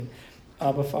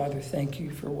Abba, Father, thank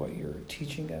you for what you're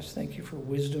teaching us. Thank you for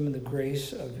wisdom and the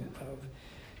grace of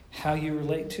how you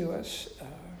relate to us.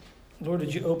 Lord,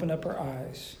 would you open up our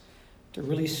eyes to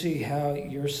really see how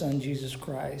your Son, Jesus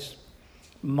Christ,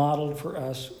 modeled for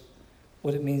us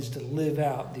what it means to live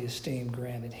out the esteem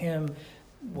granted him,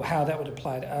 how that would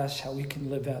apply to us, how we can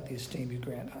live out the esteem you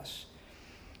grant us.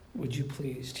 Would you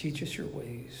please teach us your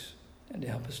ways and to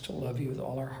help us to love you with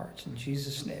all our hearts. In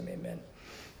Jesus' name, amen.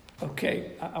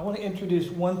 Okay, I want to introduce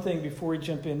one thing before we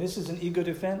jump in. This is an ego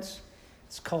defense.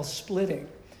 It's called splitting.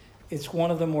 It's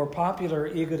one of the more popular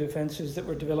ego defenses that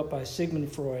were developed by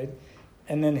Sigmund Freud.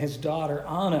 And then his daughter,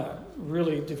 Anna,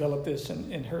 really developed this,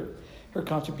 and her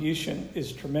contribution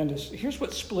is tremendous. Here's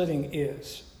what splitting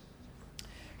is.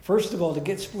 First of all, to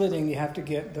get splitting, you have to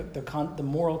get the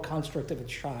moral construct of a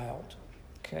child.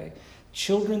 Okay,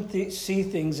 children see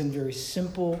things in very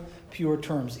simple, pure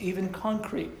terms, even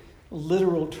concrete,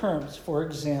 literal terms. For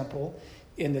example,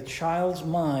 in the child's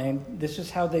mind, this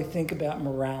is how they think about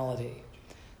morality.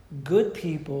 Good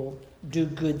people do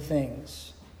good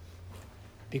things.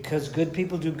 Because good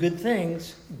people do good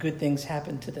things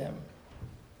happen to them.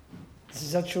 This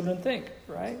is how children think,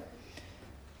 right?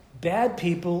 Bad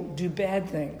people do bad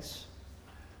things.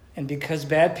 And because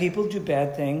bad people do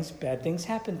bad things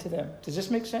happen to them. Does this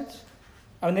make sense?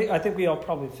 I mean, I think we all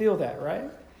probably feel that, right?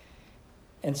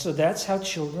 And so that's how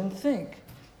children think.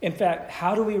 In fact,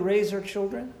 how do we raise our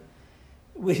children?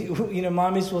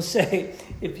 Mommies will say,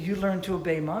 if you learn to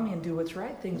obey mommy and do what's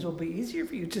right, things will be easier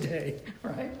for you today,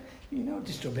 right?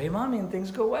 Just obey mommy and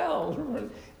things go well.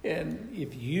 And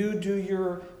if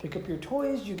you pick up your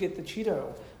toys, you get the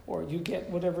Cheeto, or you get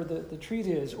whatever the treat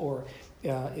is, or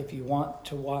if you want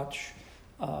to watch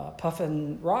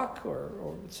Puffin Rock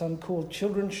or some cool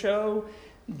children's show,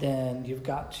 then you've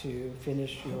got to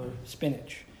finish your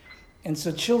spinach. And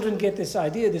so children get this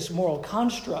idea, this moral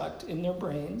construct in their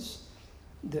brains,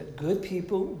 that good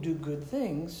people do good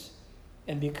things,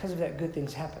 and because of that, good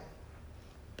things happen.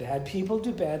 Bad people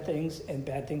do bad things, and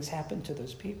bad things happen to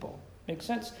those people. Makes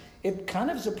sense? It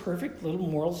kind of is a perfect little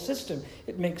moral system.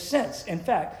 It makes sense. In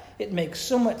fact, it makes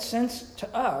so much sense to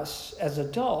us as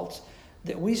adults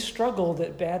that we struggle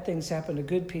that bad things happen to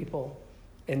good people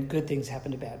and good things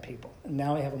happen to bad people. And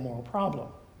now we have a moral problem.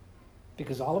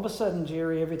 Because all of a sudden,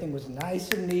 Jerry, everything was nice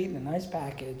and neat and a nice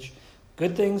package.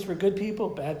 Good things for good people,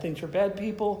 bad things for bad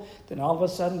people. Then all of a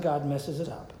sudden, God messes it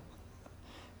up.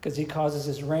 Because he causes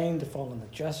his rain to fall on the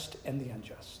just and the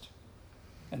unjust.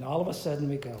 And all of a sudden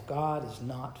we go, God is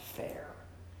not fair.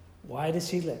 Why does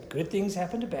he let good things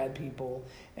happen to bad people?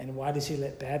 And why does he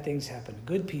let bad things happen to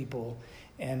good people?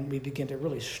 And we begin to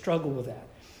really struggle with that.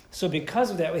 So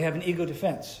because of that, we have an ego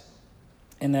defense.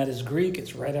 And that is Greek.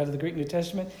 It's right out of the Greek New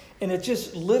Testament. And it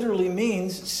just literally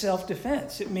means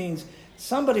self-defense. It means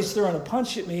somebody's throwing a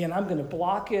punch at me and I'm going to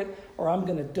block it, or I'm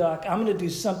going to duck. I'm going to do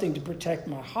something to protect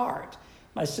my heart,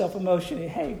 my self-emotion.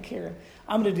 Hey, Karen,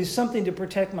 I'm going to do something to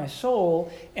protect my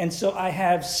soul. And so I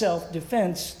have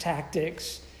self-defense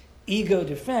tactics, ego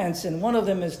defense, and one of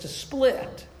them is to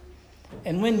split.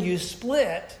 And when you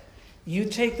split, you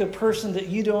take the person that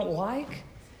you don't like,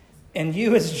 and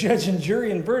you as judge and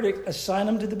jury and verdict assign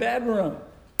them to the bad room.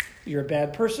 You're a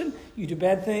bad person, you do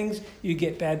bad things, you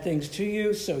get bad things to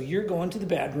you, so you're going to the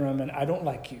bad room, and I don't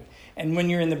like you. And when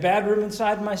you're in the bad room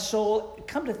inside my soul,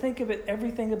 come to think of it,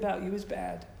 everything about you is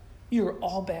bad. You're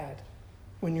all bad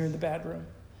when you're in the bad room.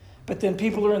 But then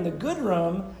people are in the good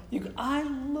room, you go, I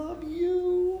love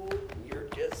you. You're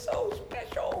just so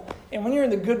special. And when you're in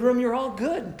the good room, you're all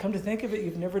good. Come to think of it,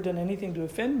 you've never done anything to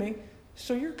offend me,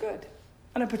 so you're good.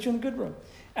 And I put you in the good room.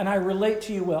 And I relate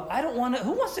to you well.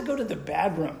 Who wants to go to the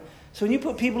bad room? So when you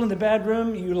put people in the bad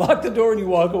room, you lock the door and you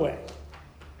walk away.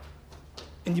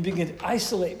 And you begin to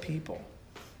isolate people.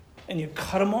 And you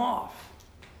cut them off.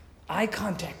 Eye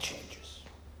contact changes.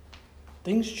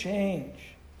 Things change.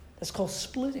 That's called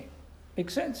splitting.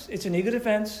 Makes sense? It's an ego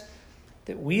defense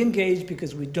that we engage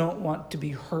because we don't want to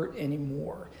be hurt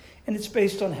anymore. And it's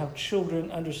based on how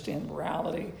children understand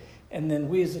morality. And then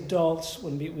we as adults,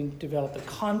 when we develop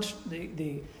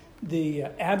the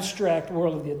abstract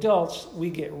world of the adults, we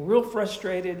get real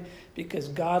frustrated because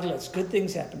God lets good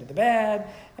things happen to the bad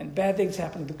and bad things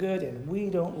happen to the good, and we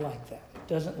don't like that. It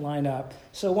doesn't line up.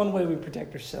 So one way we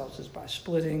protect ourselves is by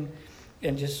splitting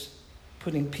and just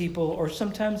putting people, or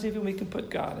sometimes even we can put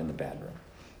God in the bad room.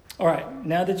 All right,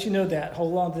 now that you know that,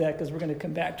 hold on to that because we're going to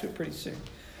come back to it pretty soon.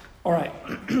 All right,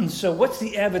 so what's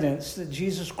the evidence that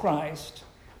Jesus Christ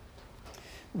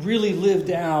really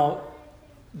lived out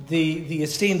the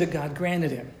esteem that God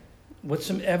granted him? What's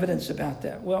some evidence about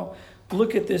that? Well,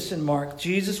 look at this in Mark.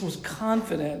 Jesus was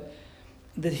confident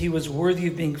that he was worthy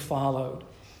of being followed.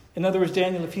 In other words,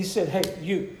 Daniel, if he said, hey,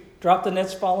 you, drop the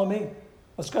nets, follow me,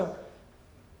 let's go.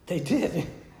 They did.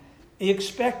 He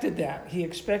expected that. He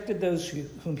expected those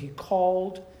whom he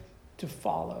called to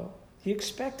follow. He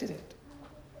expected it.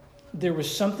 There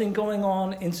was something going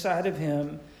on inside of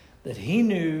him that he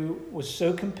knew was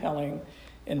so compelling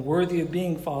and worthy of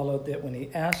being followed that when he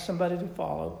asked somebody to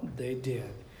follow, they did.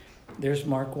 There's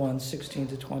Mark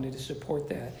 1:16-20 to support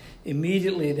that.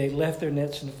 Immediately they left their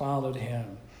nets and followed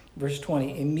him. Verse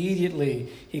 20, immediately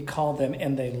he called them,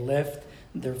 and they left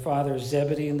their father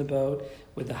Zebedee in the boat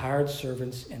with the hired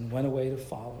servants and went away to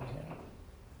follow him.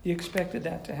 He expected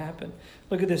that to happen.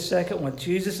 Look at this second one.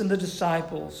 Jesus and the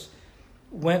disciples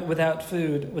went without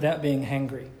food, without being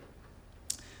hungry.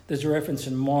 There's a reference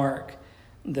in Mark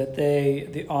that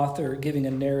the author giving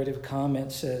a narrative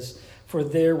comment says, for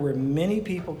there were many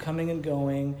people coming and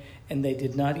going, and they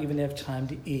did not even have time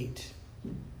to eat.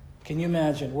 Can you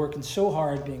imagine working so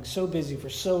hard, being so busy for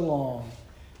so long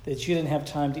that you didn't have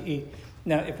time to eat?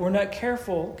 Now, if we're not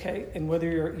careful, okay, and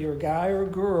whether you're a guy or a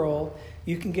girl,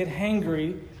 you can get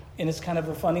hangry, and it's kind of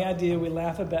a funny idea. We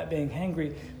laugh about being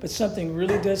hangry, but something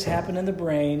really does happen in the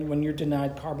brain when you're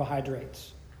denied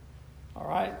carbohydrates. All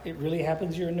right? It really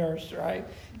happens. You're a nurse, right?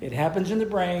 It happens in the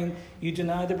brain. You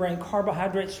deny the brain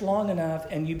carbohydrates long enough,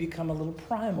 and you become a little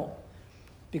primal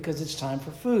because it's time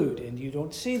for food, and you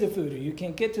don't see the food, or you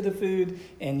can't get to the food,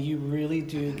 and you really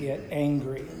do get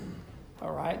angry.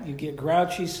 All right? You get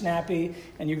grouchy, snappy,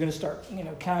 and you're going to start,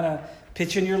 kind of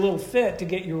pitching your little fit to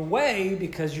get your way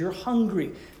because you're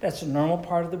hungry. That's a normal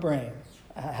part of the brain,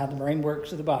 how the brain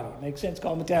works with the body. It makes sense,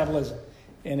 called metabolism,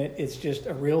 and it's just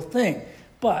a real thing.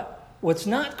 But what's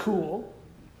not cool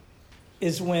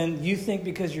is when you think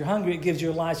because you're hungry, it gives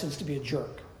you a license to be a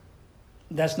jerk.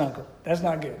 That's not good. That's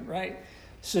not good, right?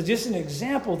 So just an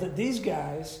example that these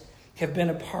guys have been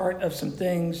a part of some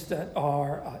things that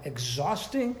are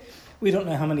exhausting. We don't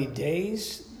know how many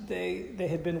days they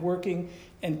had been working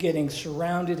and getting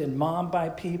surrounded and mobbed by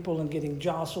people and getting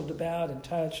jostled about and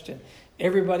touched, and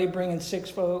everybody bringing sick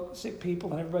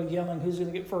people and everybody yelling who's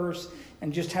going to get first,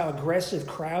 and just how aggressive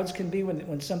crowds can be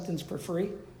when something's for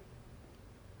free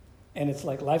and it's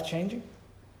like life-changing.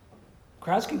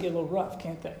 Crowds can get a little rough,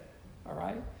 can't they? All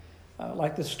right?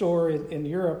 Like the store in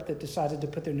Europe that decided to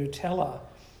put their Nutella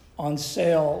on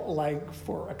sale like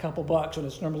for a couple bucks when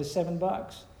it's normally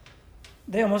 $7.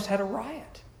 They almost had a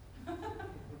riot.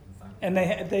 And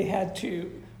they had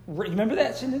to, remember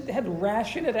that? So they had to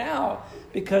ration it out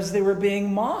because they were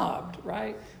being mobbed,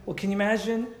 right? Well, can you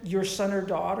imagine your son or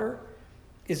daughter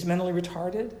is mentally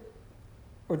retarded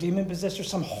or demon-possessed or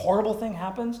some horrible thing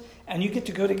happens and you get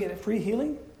to go to get a free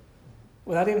healing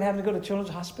without even having to go to Children's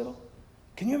Hospital?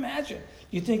 Can you imagine?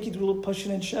 You think you do a little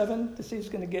pushing and shoving to see who's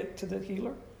going to get to the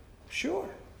healer? Sure.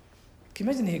 Can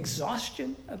you imagine the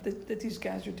exhaustion that these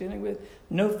guys are dealing with?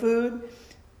 No food.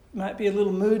 Might be a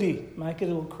little moody, might get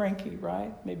a little cranky,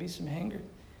 right? Maybe some hanger.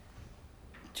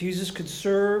 Jesus could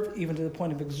serve even to the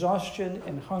point of exhaustion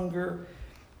and hunger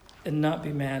and not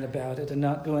be mad about it and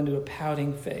not go into a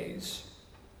pouting phase.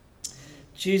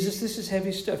 Jesus, this is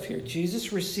heavy stuff here.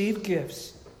 Jesus received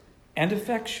gifts and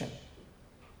affection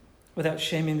without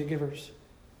shaming the givers.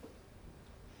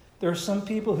 There are some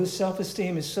people whose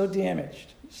self-esteem is so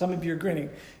damaged. Some of you are grinning.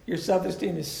 Your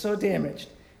self-esteem is so damaged,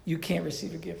 you can't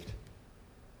receive a gift.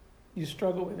 You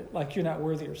struggle with it like you're not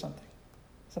worthy or something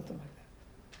like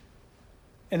that.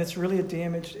 And it's really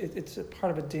it's a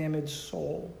part of a damaged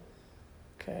soul.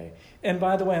 Okay. And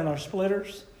by the way, on our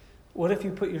splitters, what if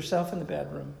you put yourself in the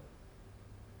bedroom?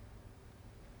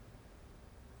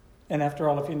 And after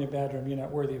all, if you're in the bedroom, you're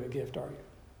not worthy of a gift, are you?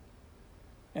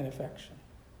 And affection.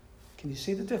 Can you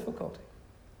see the difficulty?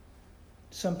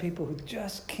 Some people who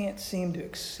just can't seem to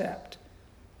accept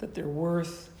that their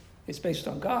worth is based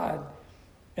on God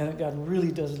and that God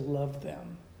really does love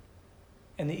them.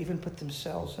 And they even put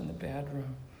themselves in the bad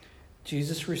room.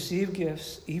 Jesus received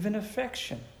gifts, even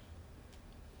affection,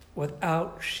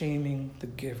 without shaming the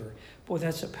giver. Boy,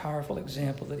 that's a powerful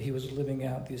example that he was living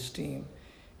out the esteem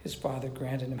his Father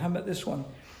granted him. How about this one?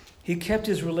 He kept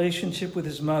his relationship with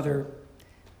his mother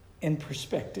in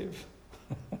perspective.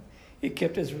 He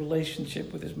kept his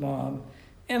relationship with his mom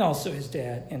and also his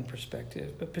dad in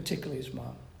perspective, but particularly his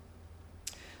mom.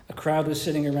 A crowd was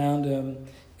sitting around him,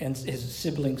 and his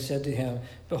siblings said to him,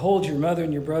 "Behold, your mother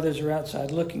and your brothers are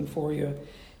outside looking for you."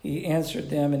 He answered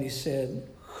them and he said,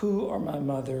 "Who are my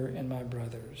mother and my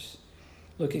brothers?"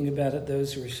 Looking about at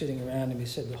those who were sitting around him, he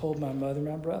said, "Behold, my mother and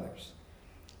my brothers.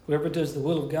 Whoever does the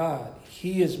will of God,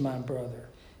 he is my brother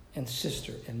and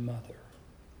sister and mother."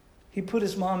 He put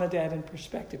his mom and dad in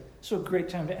perspective. So a great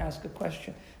time to ask a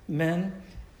question. Men,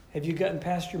 have you gotten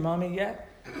past your mommy yet?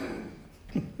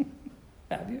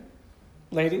 Have you?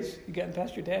 Ladies, you gotten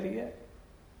past your daddy yet?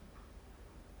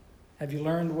 Have you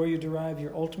learned where you derive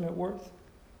your ultimate worth?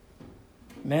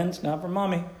 Men's, not from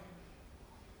mommy.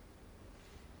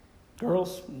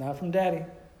 Girls, not from daddy.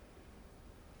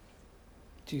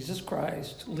 Jesus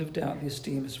Christ lived out the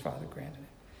esteem his Father granted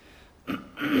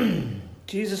him.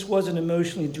 Jesus wasn't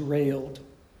emotionally derailed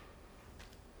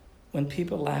when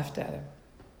people laughed at him.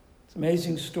 It's an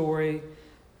amazing story,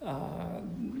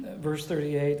 verse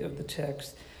 38 of the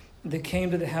text. They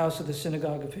came to the house of the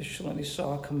synagogue official, and he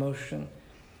saw a commotion,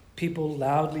 people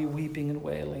loudly weeping and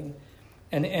wailing.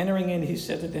 And entering in, he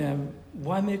said to them,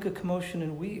 "Why make a commotion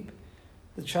and weep?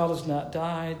 The child has not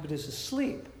died, but is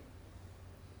asleep."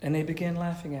 And they began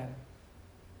laughing at him.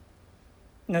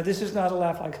 Now, this is not a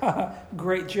laugh like, "Ha,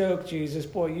 great joke, Jesus.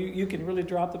 Boy, you can really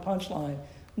drop the punchline."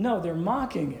 No, they're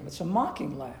mocking him. It's a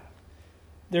mocking laugh.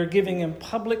 They're giving him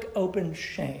public, open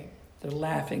shame. They're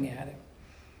laughing at him.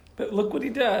 But look what he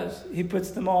does. He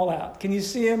puts them all out. Can you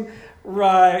see him?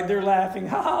 Right. They're laughing.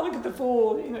 Ha, look at the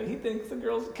fool. You know, he thinks the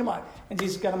girls, come on. And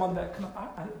Jesus got him on the back. Come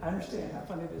on. I understand how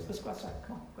funny it is. Let's go outside.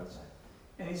 Come on, go outside.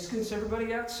 And he scoots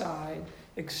everybody outside,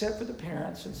 except for the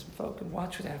parents and some folk, and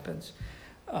watch what happens.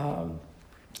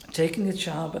 Taking the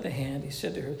child by the hand, he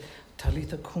said to her,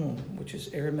 "Talitha kum," which is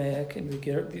Aramaic, and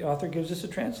the author gives us a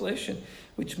translation,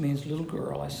 which means, "Little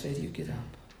girl, I say to you, get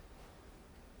up."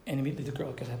 And immediately the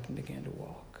girl got up and began to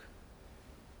walk.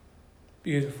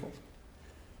 Beautiful.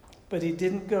 But he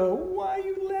didn't go, "Why are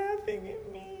you laughing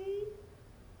at me?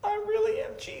 I really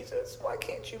am Jesus. Why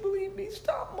can't you believe me?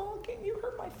 Stop mocking. You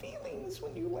hurt my feelings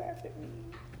when you laugh at me."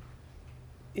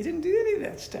 He didn't do any of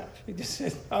that stuff. He just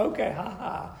said, "Okay, ha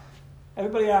ha.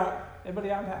 Everybody out.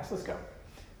 Everybody out in the house. Let's go."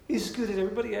 He scooted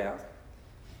everybody out.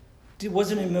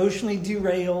 Wasn't emotionally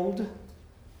derailed.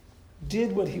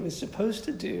 Did what he was supposed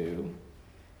to do.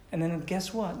 And then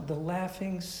guess what? The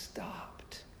laughing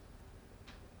stopped.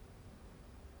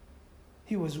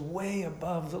 He was way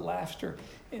above the laughter.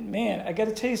 And man, I got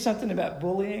to tell you something about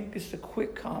bullying. Just a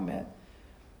quick comment.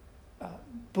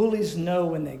 Bullies know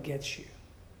when they get you.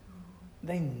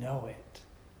 They know it.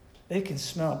 They can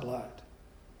smell blood,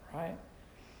 right?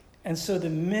 And so the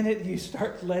minute you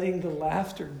start letting the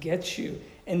laughter get you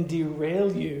and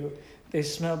derail you, they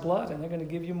smell blood and they're going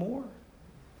to give you more.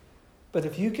 But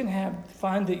if you can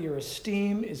find that your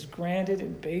esteem is granted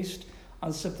and based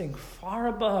on something far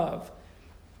above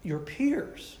your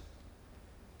peers,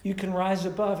 you can rise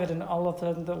above it, and all of a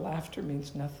sudden the laughter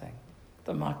means nothing.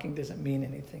 The mocking doesn't mean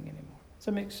anything anymore. Does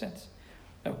that make sense?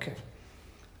 Okay.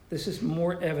 This is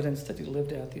more evidence that he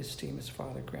lived out the esteem his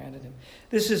Father granted him.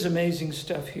 This is amazing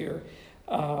stuff here.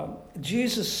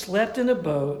 Jesus slept in a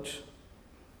boat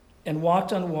and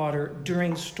walked on water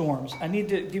during storms. I need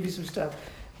to give you some stuff.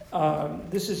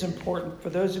 This is important for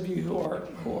those of you who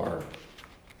are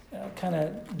kind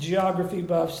of geography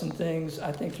buffs and things.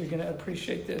 I think you're going to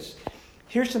appreciate this.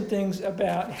 Here's some things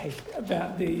about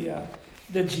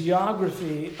the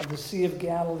geography of the Sea of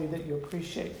Galilee that you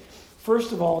appreciate.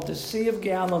 First of all, the Sea of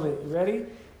Galilee, ready,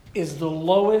 is the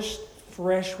lowest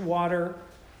freshwater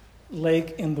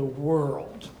lake in the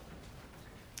world.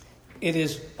 It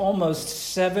is almost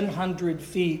 700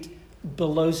 feet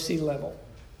below sea level.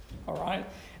 All right?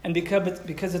 And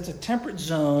because it's a temperate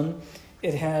zone,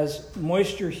 it has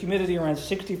moisture, humidity around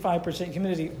 65%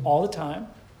 humidity all the time.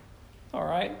 All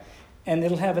right? And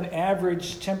it'll have an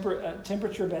average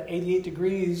temperature about 88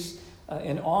 degrees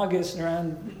in August and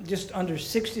around just under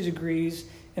 60 degrees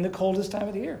in the coldest time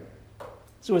of the year.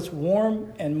 So it's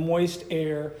warm and moist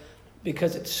air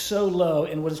because it's so low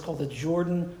in what is called the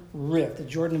Jordan Rift, the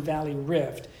Jordan Valley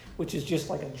Rift, which is just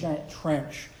like a giant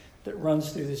trench that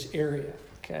runs through this area,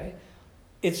 okay?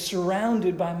 It's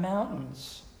surrounded by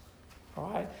mountains, all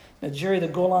right? Now, Jerry, the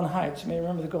Golan Heights, you may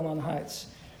remember the Golan Heights.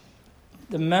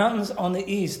 The mountains on the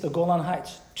east, the Golan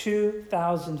Heights,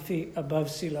 2,000 feet above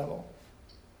sea level.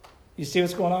 You see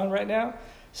what's going on right now?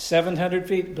 700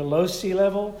 feet below sea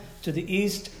level. To the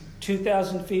east,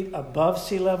 2,000 feet above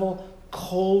sea level.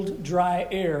 Cold, dry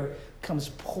air comes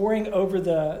pouring over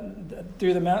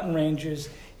through the mountain ranges.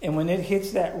 And when it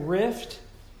hits that rift,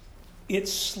 it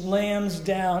slams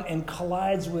down and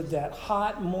collides with that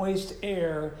hot, moist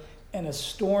air. And a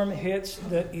storm hits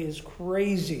that is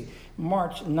crazy.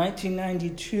 March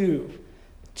 1992,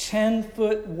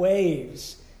 10-foot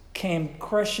waves came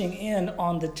crushing in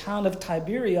on the town of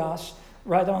Tiberias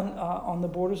right on the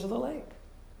borders of the lake.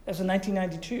 That's in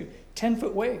 1992.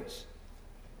 10-foot waves.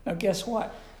 Now guess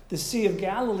what? The Sea of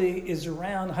Galilee is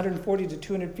around 140 to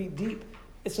 200 feet deep.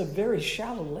 It's a very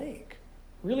shallow lake.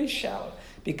 Really shallow.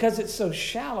 Because it's so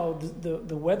shallow,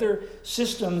 the weather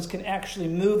systems can actually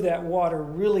move that water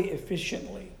really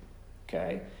efficiently.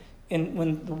 okay? And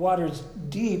when the water's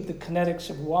deep, the kinetics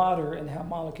of water and how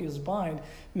molecules bind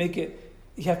make it,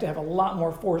 you have to have a lot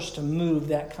more force to move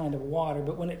that kind of water.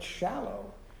 But when it's shallow,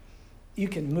 you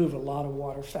can move a lot of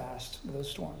water fast with those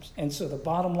storms. And so the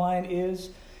bottom line is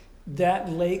that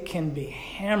lake can be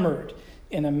hammered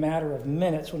in a matter of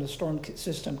minutes when the storm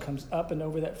system comes up and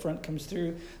over that front, comes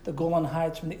through the Golan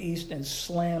Heights from the east and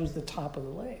slams the top of the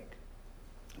lake.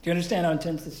 Do you understand how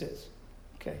intense this is?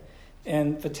 Okay.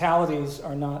 And fatalities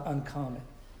are not uncommon.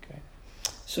 Okay.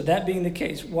 So that being the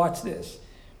case, watch this.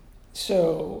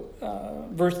 So,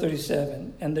 verse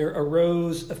 37, and there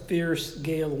arose a fierce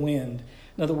gale wind.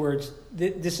 In other words,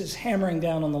 this is hammering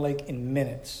down on the lake in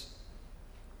minutes.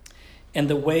 And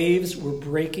the waves were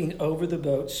breaking over the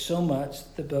boat so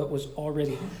much the boat was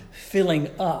already filling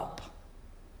up.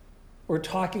 We're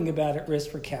talking about at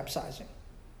risk for capsizing.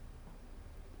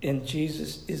 And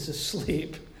Jesus is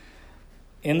asleep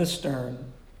in the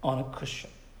stern on a cushion.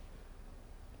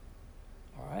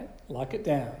 All right, lock it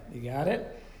down. You got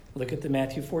it? Look at the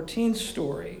Matthew 14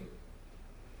 story.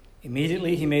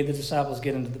 Immediately he made the disciples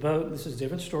get into the boat. This is a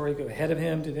different story. Go ahead of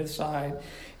him to the other side.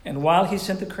 And while he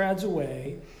sent the crowds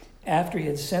away, after he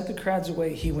had sent the crowds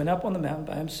away, he went up on the mountain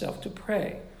by himself to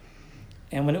pray.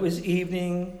 And when it was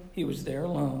evening, he was there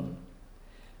alone.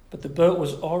 But the boat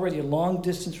was already a long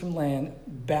distance from land,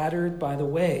 battered by the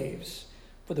waves,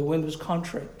 for the wind was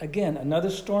contrary. Again, another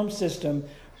storm system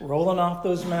rolling off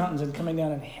those mountains and coming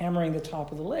down and hammering the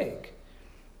top of the lake.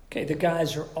 Okay, the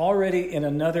guys are already in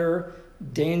another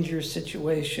dangerous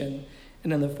situation.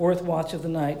 And in the fourth watch of the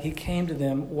night, he came to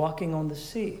them walking on the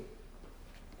sea.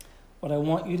 What I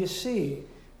want you to see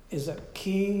is a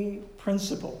key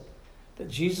principle that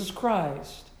Jesus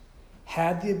Christ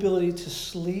had the ability to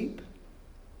sleep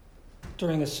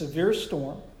during a severe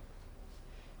storm,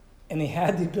 and he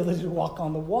had the ability to walk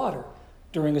on the water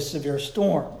during a severe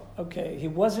storm. Okay, he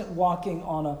wasn't walking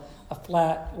on a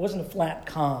flat, it wasn't a flat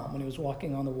calm when he was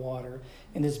walking on the water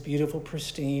in this beautiful,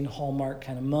 pristine, hallmark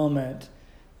kind of moment,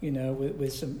 you know,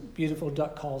 with some beautiful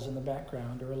duck calls in the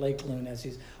background, or a lake loon as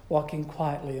he's walking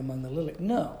quietly among the lilies.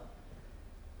 No.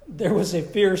 There was a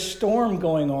fierce storm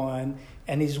going on,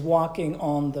 and he's walking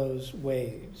on those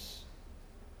waves.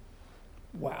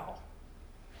 Wow.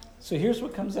 So here's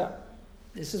what comes up.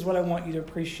 This is what I want you to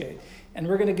appreciate. And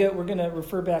we're going to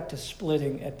refer back to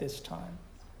splitting at this time.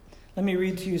 Let me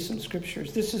read to you some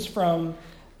scriptures. This is from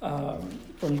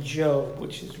Job,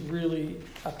 which is really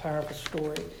a powerful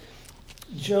story.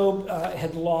 Job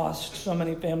had lost so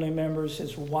many family members.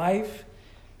 His wife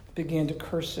began to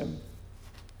curse him.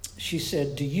 She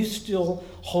said, "Do you still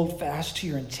hold fast to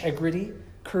your integrity?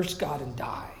 Curse God and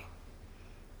die."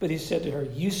 But he said to her,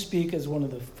 "You speak as one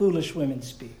of the foolish women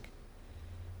speak.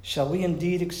 Shall we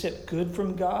indeed accept good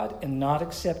from God and not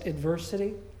accept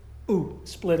adversity?" Ooh,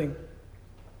 splitting.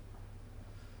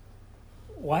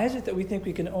 Why is it that we think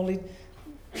we can only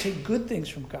take good things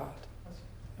from God?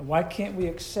 And why can't we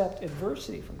accept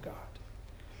adversity from God?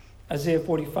 Isaiah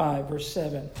 45, verse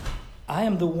 7. "I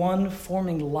am the one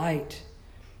forming light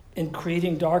and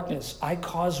creating darkness. I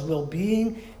cause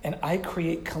well-being and I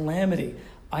create calamity.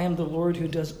 I am the Lord who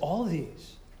does all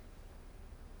these."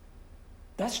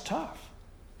 That's tough.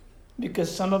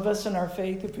 Because some of us in our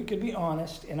faith, if we could be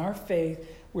honest, in our faith,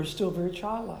 we're still very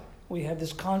childlike. We have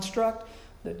this construct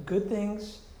that good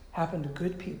things happen to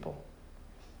good people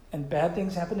and bad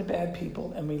things happen to bad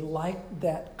people, and we like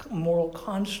that moral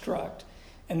construct.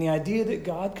 And the idea that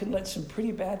God could let some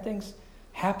pretty bad things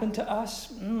happen to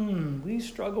us, we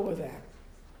struggle with that.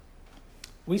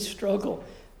 We struggle.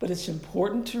 But it's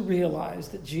important to realize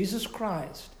that Jesus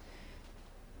Christ,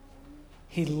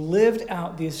 he lived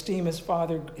out the esteem his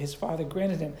father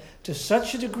granted him to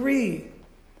such a degree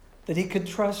that he could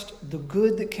trust the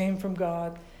good that came from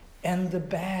God and the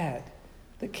bad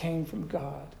that came from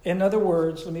God. In other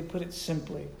words, let me put it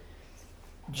simply.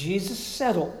 Jesus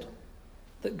settled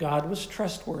that God was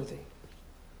trustworthy.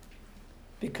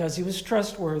 Because he was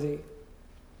trustworthy,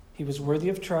 he was worthy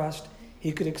of trust,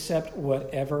 he could accept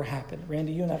whatever happened.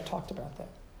 Randy, you and I have talked about that.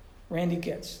 Randy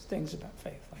gets things about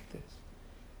faith like this.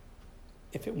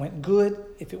 If it went good,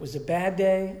 if it was a bad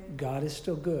day, God is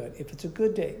still good. If it's a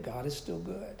good day, God is still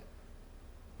good.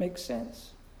 Makes sense?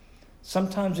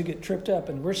 Sometimes we get tripped up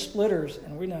and we're splitters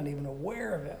and we're not even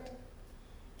aware of it.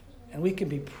 And we can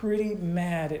be pretty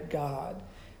mad at God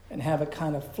and have a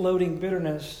kind of floating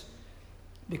bitterness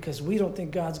because we don't think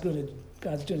God's doing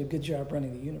a good job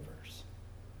running the universe.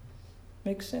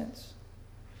 Makes sense?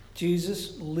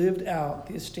 Jesus lived out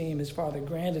the esteem his Father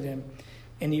granted him,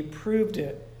 and he proved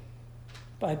it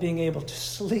by being able to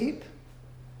sleep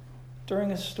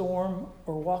during a storm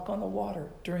or walk on the water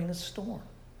during a storm.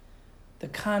 The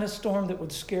kind of storm that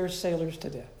would scare sailors to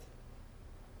death.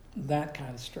 That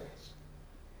kind of stress.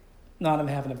 Not I'm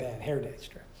having a bad hair day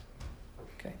stress.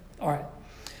 Okay, all right.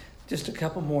 Just a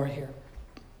couple more here.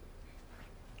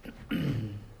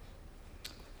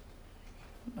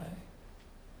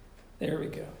 There we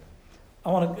go. I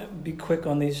want to be quick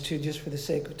on these two just for the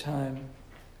sake of time.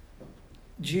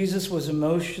 Jesus was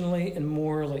emotionally and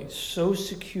morally so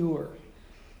secure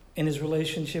in his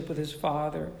relationship with his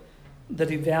Father that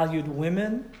he valued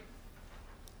women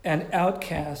and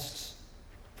outcasts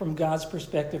from God's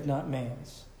perspective, not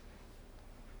man's.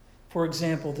 For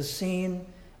example, the scene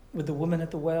with the woman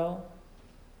at the well,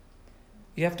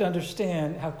 you have to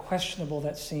understand how questionable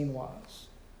that scene was.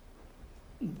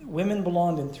 Women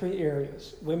belonged in 3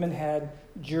 areas. Women had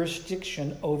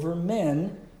jurisdiction over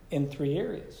men in 3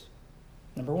 areas.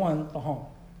 Number 1, the home.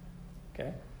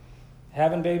 Okay?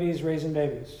 Having babies, raising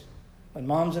babies. When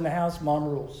mom's in the house, mom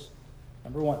rules.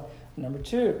 Number 1. Number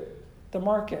 2, the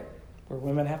market, where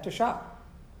women have to shop.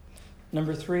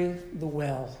 Number 3, the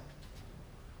well.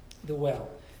 The well.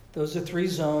 Those are 3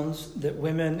 zones that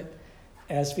women,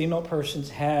 as female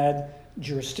persons, had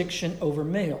jurisdiction over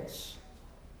males.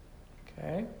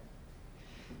 Okay?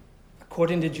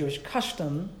 According to Jewish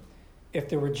custom, if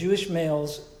there were Jewish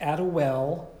males at a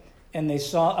well and they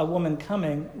saw a woman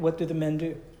coming, what do the men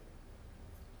do?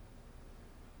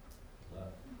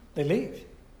 They leave.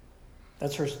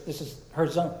 This is her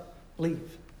zone. Leave.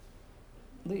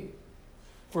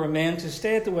 For a man to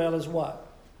stay at the well is what?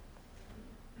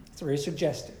 It's very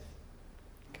suggestive.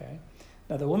 Okay?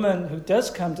 Now the woman who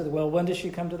does come to the well, when does she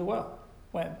come to the well?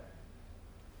 When?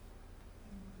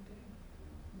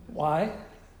 Why?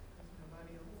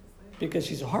 Because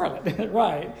she's a harlot,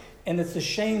 right? And it's the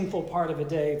shameful part of a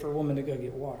day for a woman to go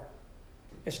get water.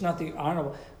 It's not the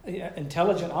honorable.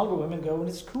 Intelligent, honorable women go when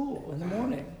it's cool in the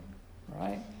morning,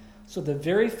 right? So the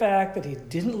very fact that he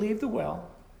didn't leave the well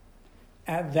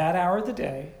at that hour of the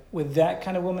day with that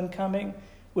kind of woman coming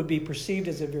would be perceived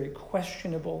as a very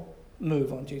questionable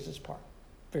move on Jesus' part.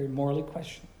 Very morally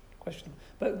questionable.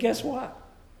 But guess what?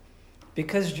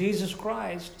 Because Jesus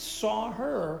Christ saw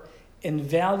her and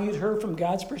valued her from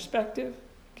God's perspective,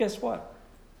 guess what?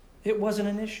 It wasn't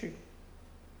an issue.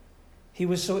 He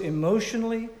was so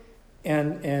emotionally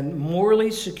and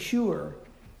morally secure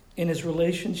in his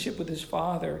relationship with his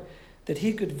Father that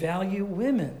he could value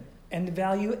women and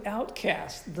value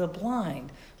outcasts, the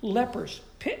blind, lepers,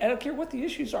 I don't care what the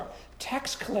issues are,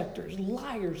 tax collectors,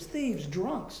 liars, thieves,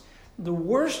 drunks, the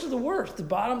worst of the worst, the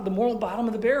moral bottom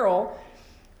of the barrel.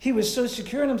 He was so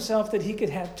secure in himself that he could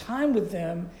have time with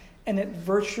them and it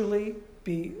virtually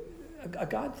be a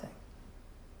God thing.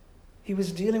 He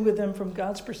was dealing with them from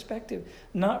God's perspective,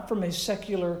 not from a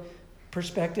secular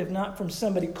perspective, not from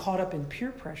somebody caught up in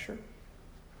peer pressure.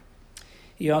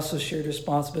 He also shared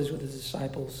responsibilities with his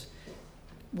disciples.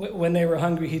 When they were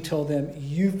hungry, he told them,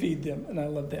 you feed them. And I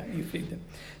love that, you feed them.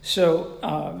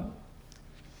 So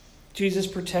Jesus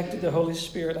protected the Holy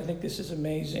Spirit. I think this is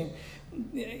amazing.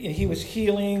 He was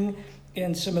healing,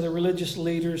 and some of the religious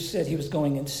leaders said he was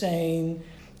going insane.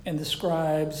 And the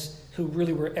scribes, who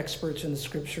really were experts in the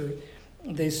scripture,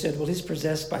 they said, well, he's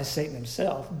possessed by Satan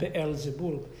himself,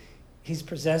 Beelzebul. He's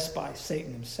possessed by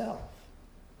Satan himself.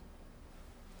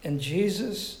 And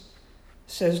Jesus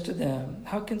says to them,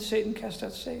 how can Satan cast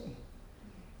out Satan?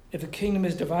 If a kingdom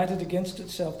is divided against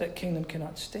itself, that kingdom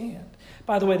cannot stand.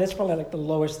 By the way, that's probably like the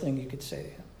lowest thing you could say to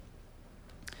him.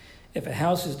 If a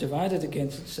house is divided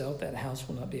against itself, that house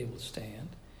will not be able to stand.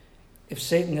 If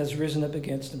Satan has risen up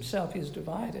against himself, he is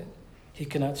divided. He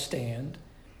cannot stand,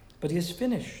 but he is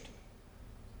finished.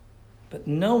 But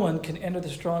no one can enter the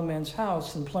strong man's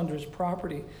house and plunder his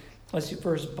property unless he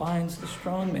first binds the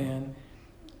strong man,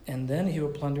 and then he will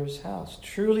plunder his house.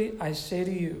 Truly, I say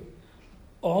to you,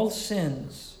 all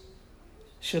sins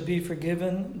shall be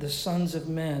forgiven the sons of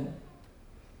men,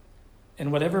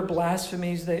 and whatever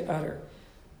blasphemies they utter.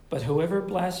 But whoever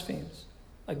blasphemes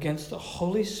against the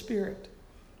Holy Spirit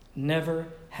never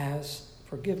has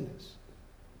forgiveness,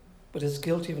 but is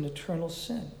guilty of an eternal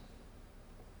sin.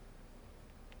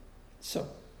 So,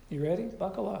 you ready?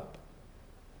 Buckle up.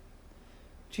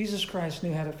 Jesus Christ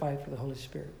knew how to fight for the Holy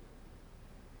Spirit.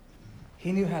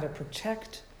 He knew how to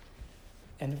protect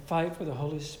and fight for the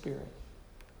Holy Spirit.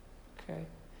 Okay?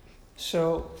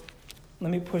 So,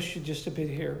 let me push you just a bit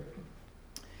here.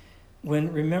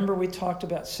 Remember we talked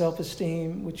about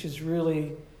self-esteem, which is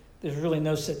really, there's really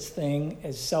no such thing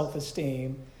as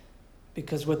self-esteem,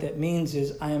 because what that means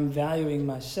is I am valuing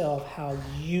myself how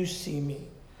you see me.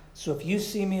 So if you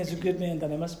see me as a good man,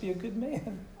 then I must be a good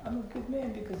man. I'm a good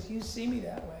man because you see me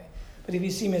that way. But if you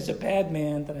see me as a bad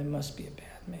man, then I must be a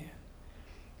bad man.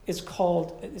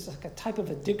 it's like a type of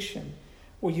addiction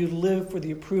where you live for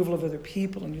the approval of other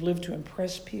people and you live to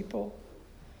impress people.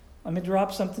 Let me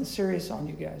drop something serious on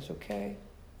you guys, okay?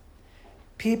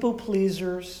 People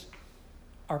pleasers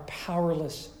are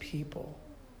powerless people.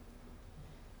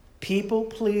 People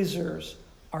pleasers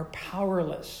are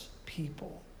powerless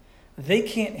people. They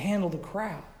can't handle the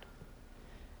crowd.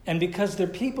 And because they're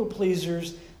people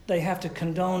pleasers, they have to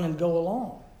condone and go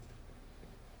along.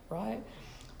 Right?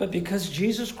 But because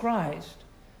Jesus Christ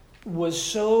was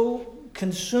so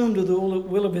consumed with the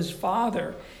will of his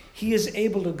Father, he is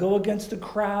able to go against the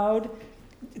crowd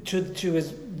to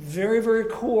his very, very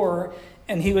core,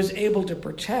 and he was able to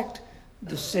protect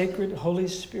the sacred Holy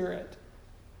Spirit.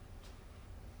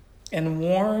 And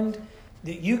warned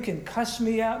that you can cuss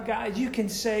me out, guys. You can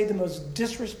say the most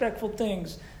disrespectful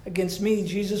things against me,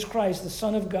 Jesus Christ, the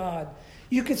Son of God.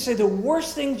 You could say the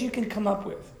worst things you can come up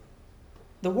with.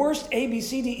 The worst A, B,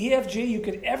 C, D, E, F, G you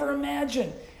could ever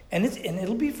imagine. And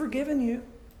it'll be forgiven you.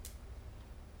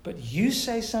 But you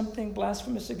say something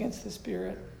blasphemous against the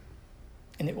Spirit,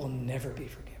 and it will never be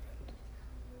forgiven.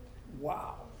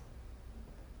 Wow.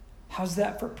 How's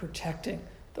that for protecting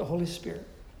the Holy Spirit?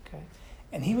 Okay.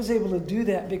 And he was able to do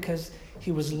that because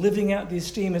he was living out the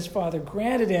esteem his Father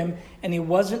granted him, and he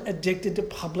wasn't addicted to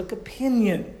public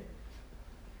opinion.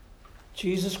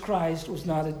 Jesus Christ was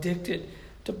not addicted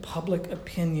to public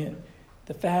opinion.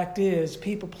 The fact is,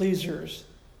 people pleasers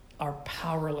are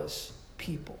powerless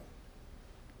people.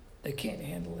 They can't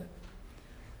handle it.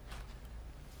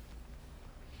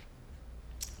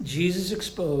 Jesus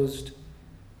exposed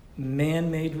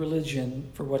man-made religion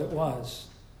for what it was,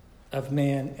 of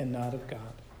man and not of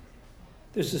God.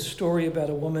 There's a story about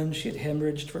a woman. She had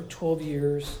hemorrhaged for 12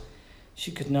 years.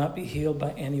 She could not be healed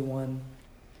by anyone.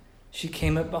 She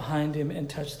came up behind him and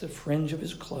touched the fringe of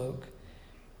his cloak,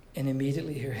 and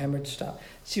immediately her hemorrhage stopped.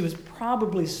 She was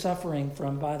probably suffering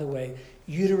from, by the way,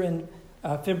 uterine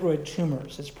fibroid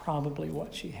tumors. Is probably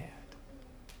what she had.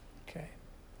 Okay.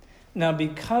 Now,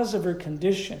 because of her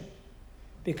condition,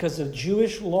 because of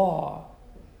Jewish law,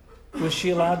 was she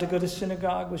allowed to go to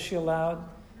synagogue? Was she allowed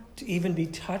to even be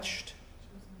touched?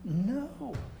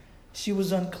 No. She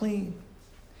was unclean.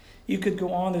 You could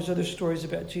go on. There's other stories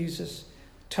about Jesus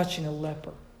touching a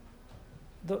leper.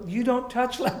 You don't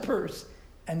touch lepers.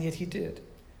 And yet he did.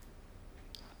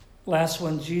 Last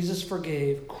one, Jesus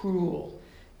forgave cruel,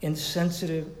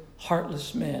 insensitive,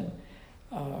 heartless men.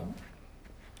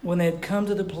 When they had come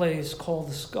to the place called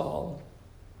the Skull,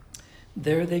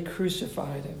 there they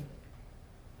crucified him.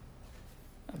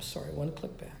 I'm sorry, one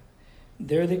click back.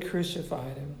 There they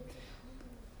crucified him.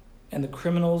 And the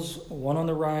criminals, one on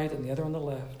the right and the other on the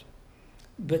left.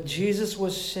 But Jesus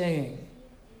was saying,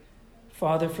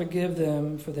 Father, forgive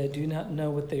them, for they do not know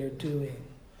what they are doing.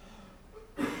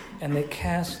 And they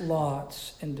cast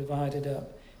lots and divided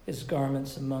up his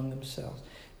garments among themselves.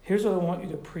 Here's what I want you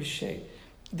to appreciate.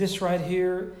 This right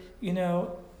here,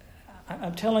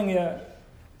 I'm telling you,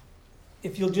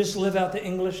 if you'll just live out the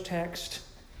English text,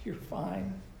 you're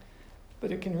fine.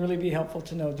 But it can really be helpful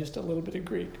to know just a little bit of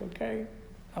Greek, okay?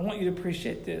 I want you to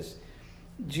appreciate this.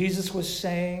 Jesus was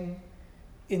saying,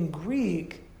 in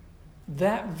Greek,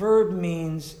 that verb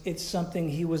means it's something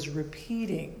he was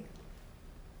repeating.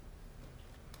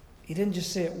 He didn't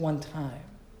just say it one time,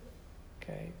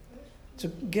 okay? So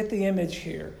get the image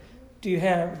here. Do you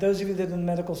have, those of you that are in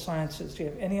medical sciences, do you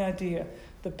have any idea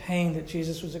the pain that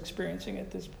Jesus was experiencing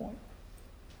at this point?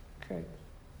 Okay.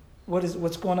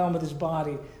 What's going on with his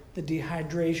body? The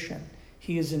dehydration.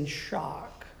 He is in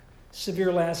shock.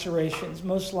 Severe lacerations,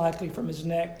 most likely from his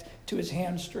neck to his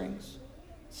hamstrings.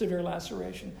 Severe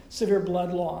laceration. Severe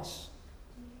blood loss.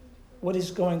 What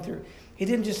he's going through. He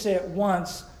didn't just say it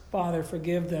once, Father,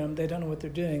 forgive them. They don't know what they're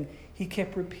doing. He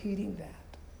kept repeating that.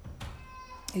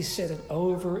 He said it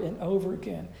over and over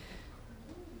again.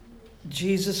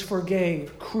 Jesus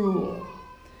forgave cruel,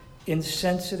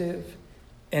 insensitive,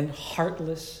 and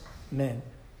heartless men.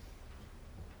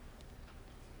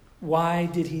 Why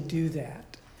did he do that?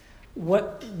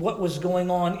 What was going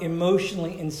on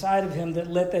emotionally inside of him that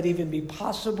let that even be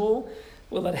possible?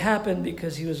 Well, it happened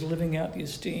because he was living out the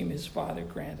esteem his Father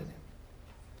granted him.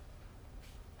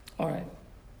 All right,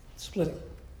 splitting.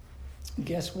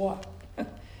 Guess what?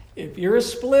 If you're a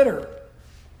splitter,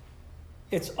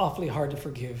 it's awfully hard to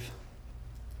forgive.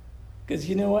 Because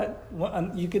you know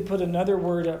what? You could put another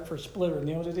word up for splitter.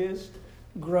 You know what it is?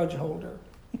 Grudge holder.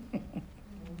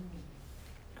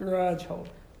 Grudge holder.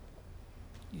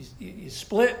 You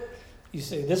split. You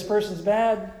say, this person's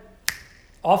bad.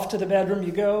 Off to the bedroom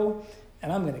you go.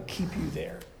 And I'm going to keep you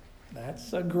there.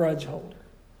 That's a grudge holder.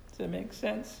 Does that make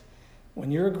sense?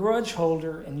 When you're a grudge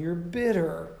holder and you're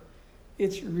bitter,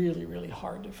 it's really, really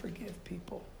hard to forgive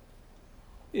people.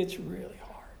 It's really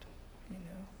hard, you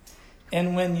know.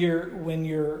 And when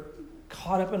you're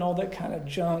caught up in all that kind of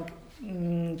junk,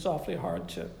 it's awfully hard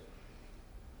to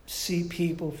see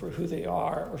people for who they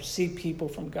are or see people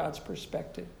from God's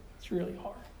perspective. It's really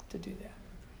hard to do that.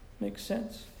 Makes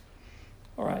sense?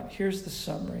 All right, here's the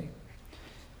summary.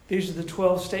 These are the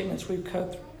 12 statements we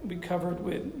covered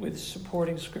with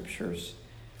supporting scriptures.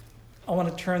 I want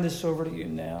to turn this over to you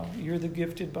now. You're the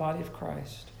gifted body of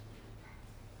Christ.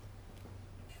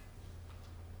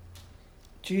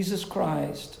 Jesus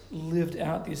Christ lived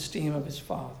out the esteem of his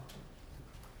Father.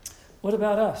 What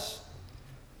about us?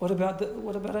 What about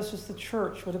us as the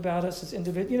church? What about us as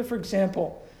individuals? You know, for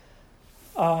example,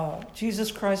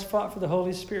 Jesus Christ fought for the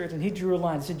Holy Spirit, and he drew a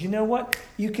line. He said, you know what?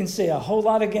 You can say a whole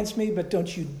lot against me, but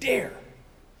don't you dare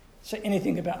say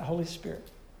anything about the Holy Spirit.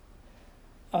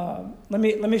 Let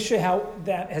me show you how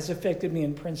that has affected me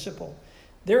in principle.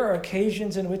 There are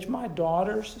occasions in which my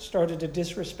daughters started to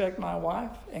disrespect my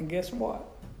wife, and guess what?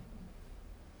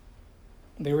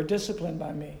 They were disciplined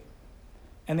by me.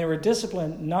 And they were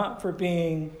disciplined not for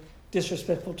being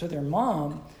disrespectful to their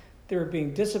mom. They were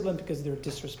being disciplined because they're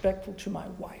disrespectful to my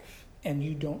wife. And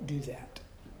you don't do that.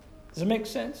 Does it make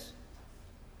sense?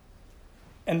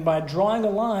 And by drawing a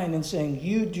line and saying,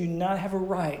 you do not have a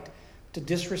right to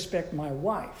disrespect my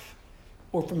wife,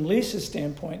 or from Lisa's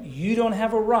standpoint, you don't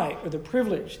have a right or the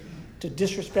privilege to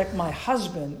disrespect my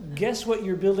husband, guess what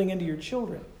you're building into your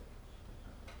children?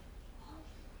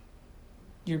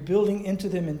 You're building into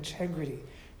them integrity.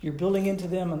 You're building into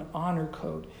them an honor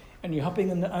code. And you're helping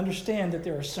them to understand that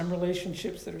there are some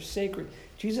relationships that are sacred.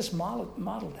 Jesus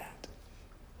modeled that.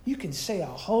 You can say a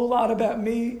whole lot about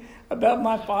me, about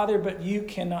my Father, but you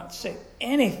cannot say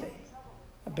anything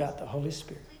about the Holy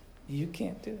Spirit. You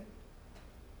can't do it.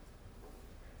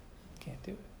 Can't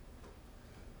do it.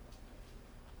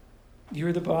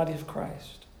 You're the body of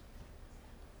Christ.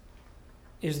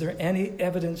 Is there any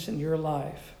evidence in your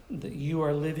life that you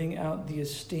are living out the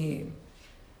esteem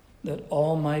that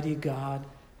Almighty God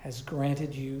has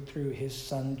granted you through his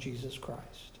Son, Jesus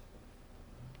Christ?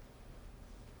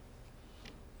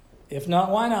 If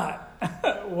not, why not?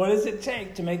 What does it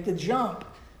take to make the jump,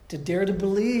 to dare to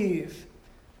believe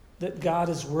that God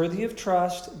is worthy of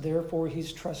trust, therefore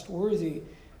he's trustworthy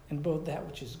in both that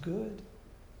which is good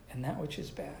and that which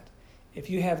is bad? If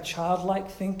you have childlike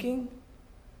thinking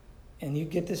and you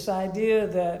get this idea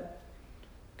that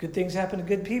good things happen to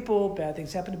good people, bad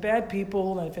things happen to bad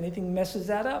people, and if anything messes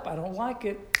that up, I don't like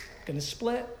it, I'm going to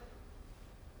split,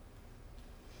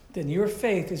 then your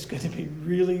faith is going to be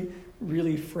really,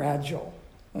 really fragile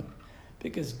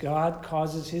because God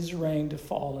causes his rain to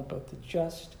fall on both the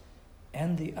just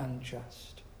and the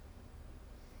unjust.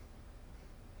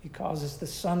 He causes the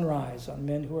sunrise on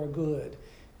men who are good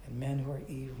and men who are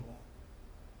evil.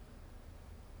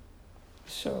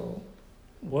 So,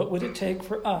 what would it take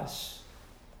for us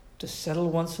to settle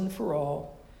once and for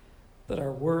all that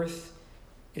our worth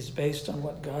is based on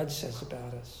what God says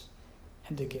about us,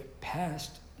 and to get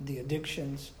past the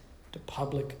addictions to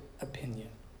public opinion?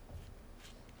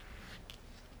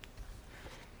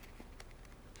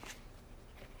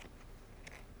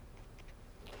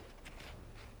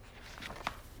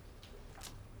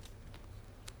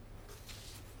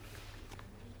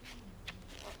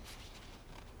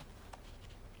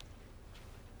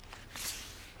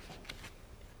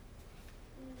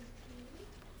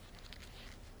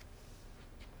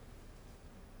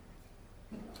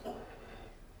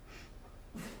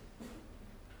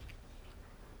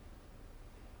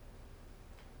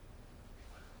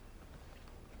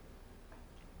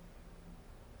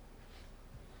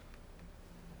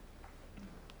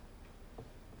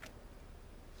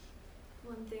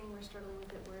 One thing we're struggling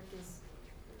with at work is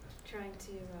trying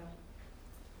to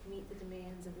meet the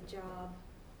demands of the job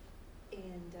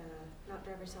and not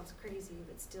drive ourselves crazy,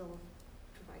 but still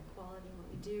provide quality in what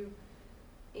we do.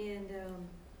 And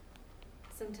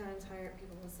sometimes higher up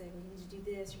people will say, well, you need to do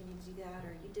this, or you need to do that,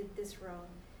 or you did this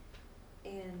wrong.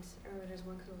 And I remember there's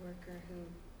one coworker who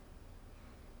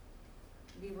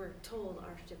we were told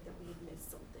our shift that we had missed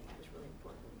something. It was really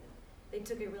important. And they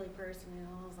took it really personally,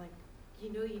 and I was like, you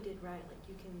know you did right. Like,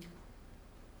 you can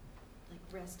like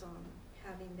rest on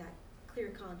having that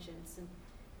clear conscience. And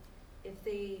if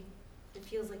it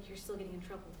feels like you're still getting in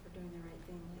trouble for doing the right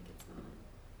thing, like, it's not.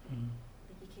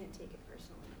 Like, you can't take it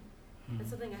personally. That's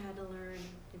something I had to learn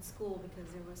in school because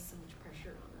there was so much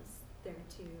pressure on us there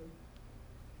too.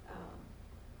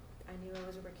 I knew I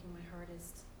was working my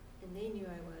hardest, and they knew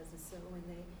I was. And so when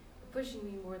they were pushing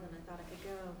me more than I thought I could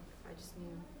go, I just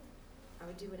knew I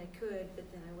would do what I could, but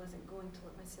then I wasn't going to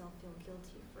let myself feel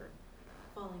guilty for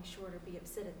falling short or be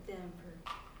upset at them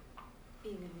for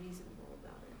being unreasonable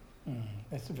about it.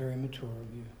 That's very mature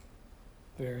of you.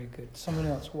 Very good. Someone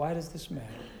else, why does this matter?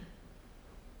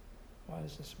 Why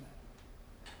does this matter?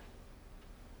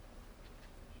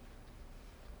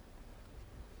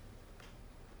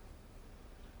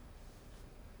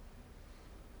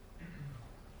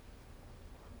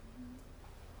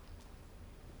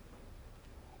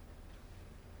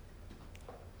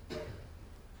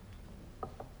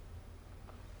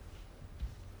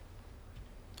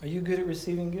 Are you good at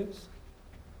receiving gifts?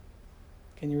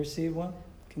 Can you receive one?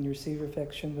 Can you receive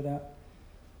affection without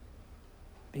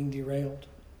being derailed?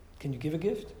 Can you give a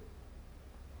gift?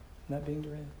 Not being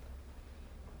derailed.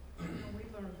 We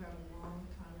learned that a long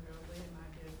time ago, Lee and I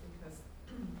did, because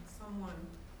someone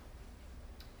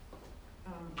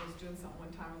was doing something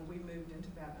one time and we moved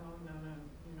into that, oh,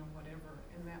 no, whatever.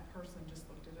 And that person just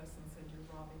looked at us and said, you're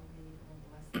robbing me of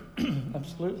a blessing.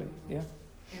 Absolutely, yeah.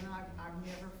 And I've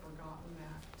never forgotten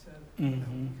that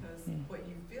because what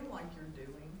you feel like you're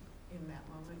doing in that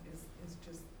moment is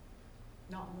just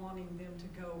not wanting them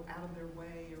to go out of their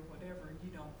way or whatever.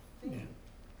 You don't think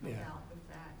about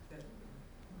the fact that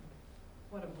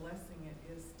what a blessing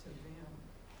it is to them.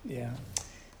 Yeah.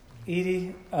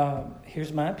 Edie,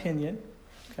 here's my opinion,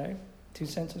 okay? 2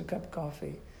 cents and a cup of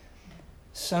coffee.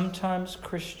 Sometimes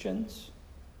Christians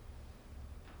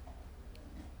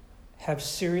have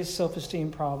serious self-esteem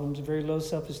problems, very low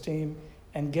self-esteem,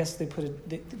 and guess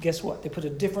what? They put a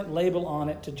different label on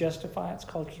it to justify it. It's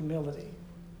called humility.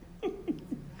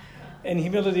 And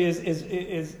humility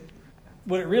is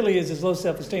what it really is low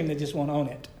self-esteem. They just won't own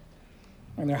it.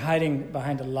 And they're hiding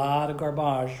behind a lot of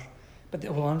garbage. But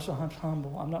I'm so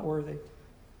humble. I'm not worthy.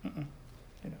 When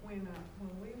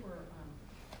we were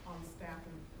on staff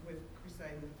with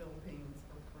Crusade in the Philippines,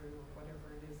 or Peru, or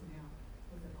whatever it is now,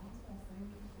 was it Oswald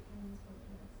Sanders?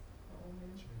 The old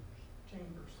man?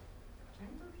 Chambers.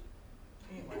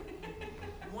 Anyway,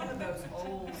 one of those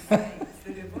old saints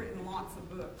that have written lots of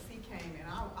books, he came, and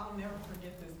I'll never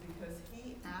forget this because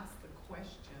he asked the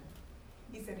question.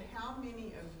 He said, how many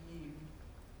of you,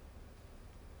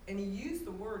 and he used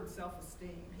the word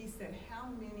self-esteem. He said, how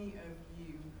many of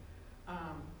you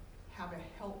have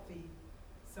a healthy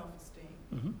self-esteem?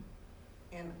 Mm-hmm.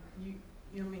 And you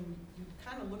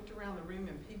kind of looked around the room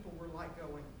and people were like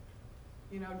going,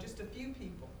 just a few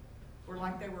people were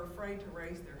like they were afraid to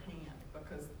raise their hand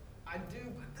because I do,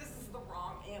 but this is the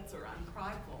wrong answer. I'm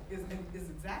prideful is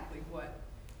exactly what,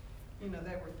 they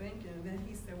were thinking. And then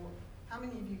he said, well, how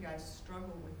many of you guys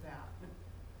struggle with that? And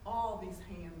all these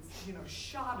hands,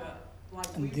 shot up.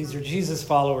 Like these are Jesus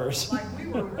followers. Like we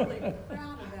were really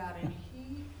proud of that. And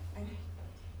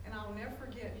I'll never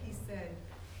forget, he said,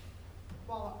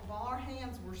 while our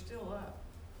hands were still up,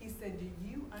 he said, do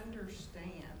you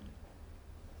understand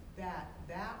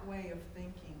that way of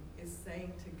thinking is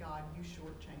saying to God, you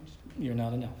shortchanged me? You're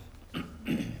not enough.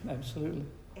 Absolutely.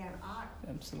 And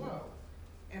Absolutely. Whoa.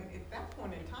 And at that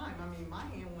point in time, my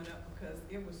hand went up because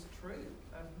it was true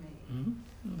of me.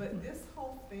 Mm-hmm. But this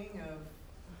whole thing of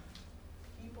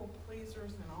people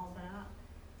pleasers and all that,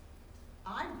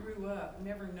 I grew up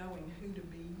never knowing who to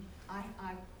be. I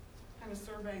kind of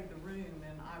surveyed the room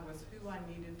and I was who I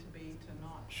needed to be to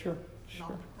not Sure.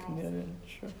 cross.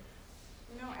 Sure.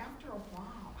 After a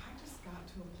while, I just got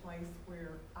to a place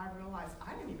where I realized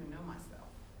I didn't even know myself.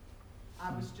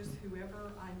 I was just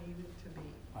whoever I needed to be.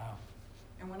 Wow.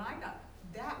 And when I got,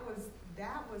 that was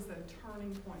a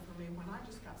turning point for me when I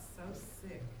just got so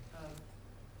sick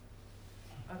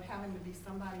of having to be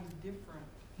somebody different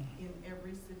in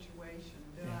every situation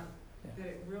that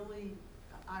it really,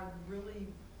 I really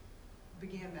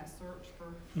began that search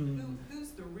for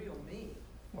who's the real me.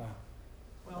 Wow.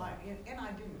 Well, I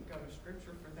didn't go to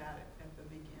scripture for that at the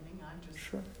beginning. I just,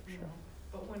 Sure.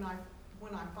 But when I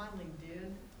finally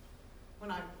did,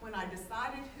 when I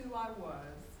decided who I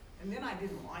was, and then I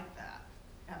didn't like that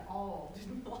at all,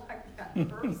 didn't like that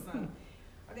person.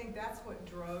 I think that's what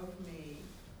drove me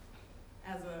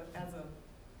as a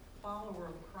follower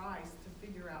of Christ to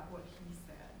figure out what he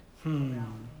said about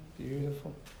me.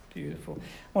 Beautiful.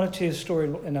 I want to tell you a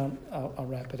story, and I'll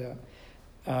wrap it up.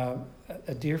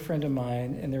 A dear friend of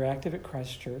mine, and they're active at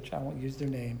Christ Church, I won't use their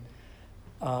name,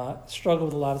 struggled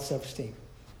with a lot of self-esteem.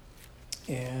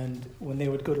 And when they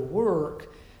would go to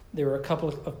work, there were a couple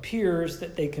of peers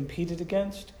that they competed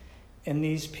against, and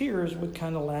these peers would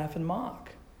kind of laugh and mock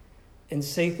and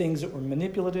say things that were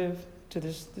manipulative to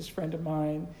this friend of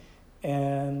mine.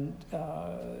 And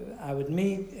I would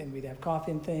meet, and we'd have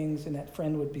coffee and things, and that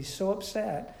friend would be so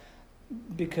upset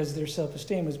because their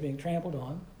self-esteem was being trampled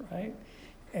on, right?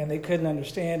 And they couldn't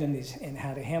understand and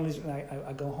how to handle these. And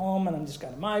I go home and I'm just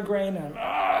got a migraine and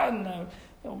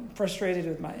I'm frustrated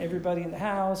with everybody in the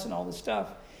house and all this stuff.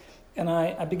 And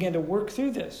I began to work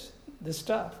through this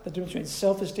stuff, the difference between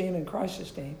self-esteem and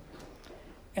Christ-esteem.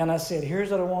 And I said,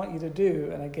 here's what I want you to do.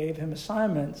 And I gave him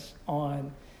assignments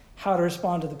on how to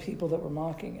respond to the people that were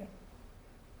mocking him.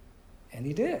 And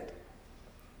he did.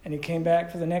 And he came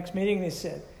back for the next meeting and he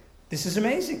said, this is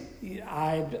amazing.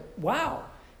 Wow.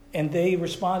 And they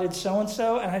responded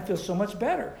so-and-so, and I feel so much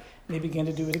better. And they began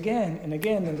to do it again and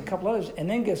again, and a couple others. And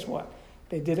then guess what?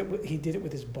 He did it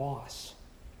with his boss.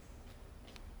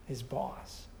 His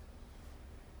boss.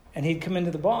 And he'd come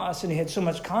into the boss, and he had so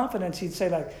much confidence, he'd say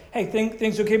like, hey,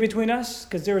 things okay between us?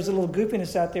 Because there was a little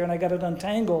goofiness out there, and I got it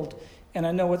untangled, and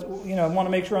I know I want to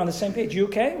make sure we're on the same page. You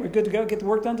okay? We're good to go? Get the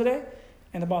work done today?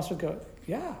 And the boss would go,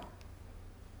 yeah.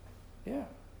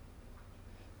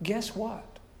 Guess what?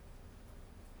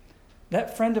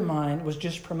 That friend of mine was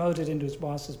just promoted into his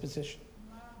boss's position.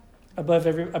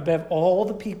 Above all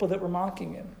the people that were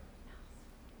mocking him.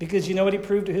 Because you know what he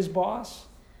proved to his boss?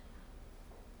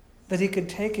 That he could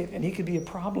take it and he could be a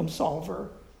problem solver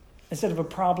instead of a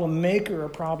problem maker, a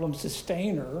problem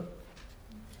sustainer.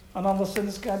 And all of a sudden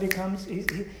this guy becomes...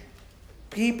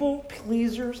 People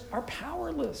pleasers are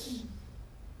powerless.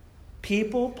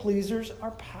 People pleasers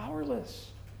are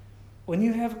powerless. When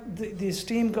you have the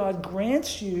esteem God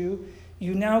grants you,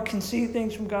 you now can see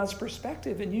things from God's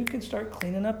perspective and you can start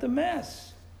cleaning up the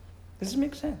mess. Does this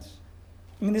make sense?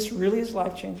 I mean, this really is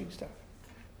life-changing stuff.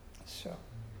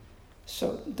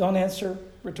 So don't answer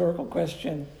rhetorical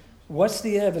question. What's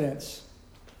the evidence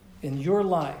in your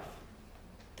life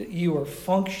that you are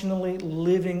functionally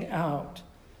living out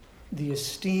the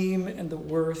esteem and the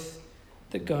worth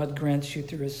that God grants you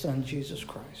through his Son, Jesus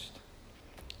Christ?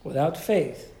 Without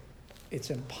faith,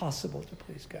 it's impossible to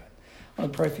please God. I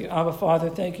want to pray for you. Abba, Father,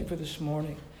 thank you for this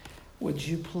morning. Would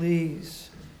you please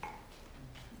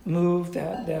move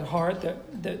that heart,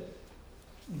 that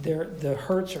the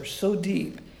hurts are so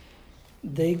deep,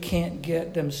 they can't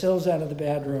get themselves out of the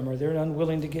bad room, or they're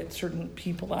unwilling to get certain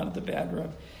people out of the bad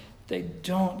room. They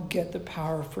don't get the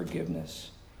power of forgiveness.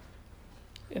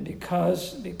 And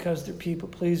because they're people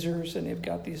pleasers and they've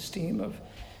got the esteem of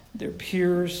their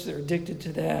peers, they're addicted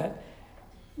to that,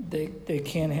 they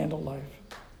can't handle life.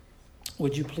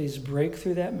 Would you please break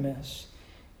through that mess,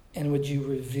 and would you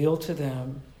reveal to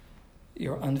them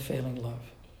your unfailing love?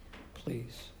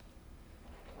 Please.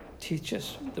 Teach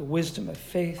us the wisdom of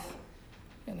faith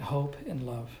and hope and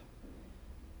love.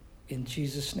 In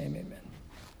Jesus' name, amen.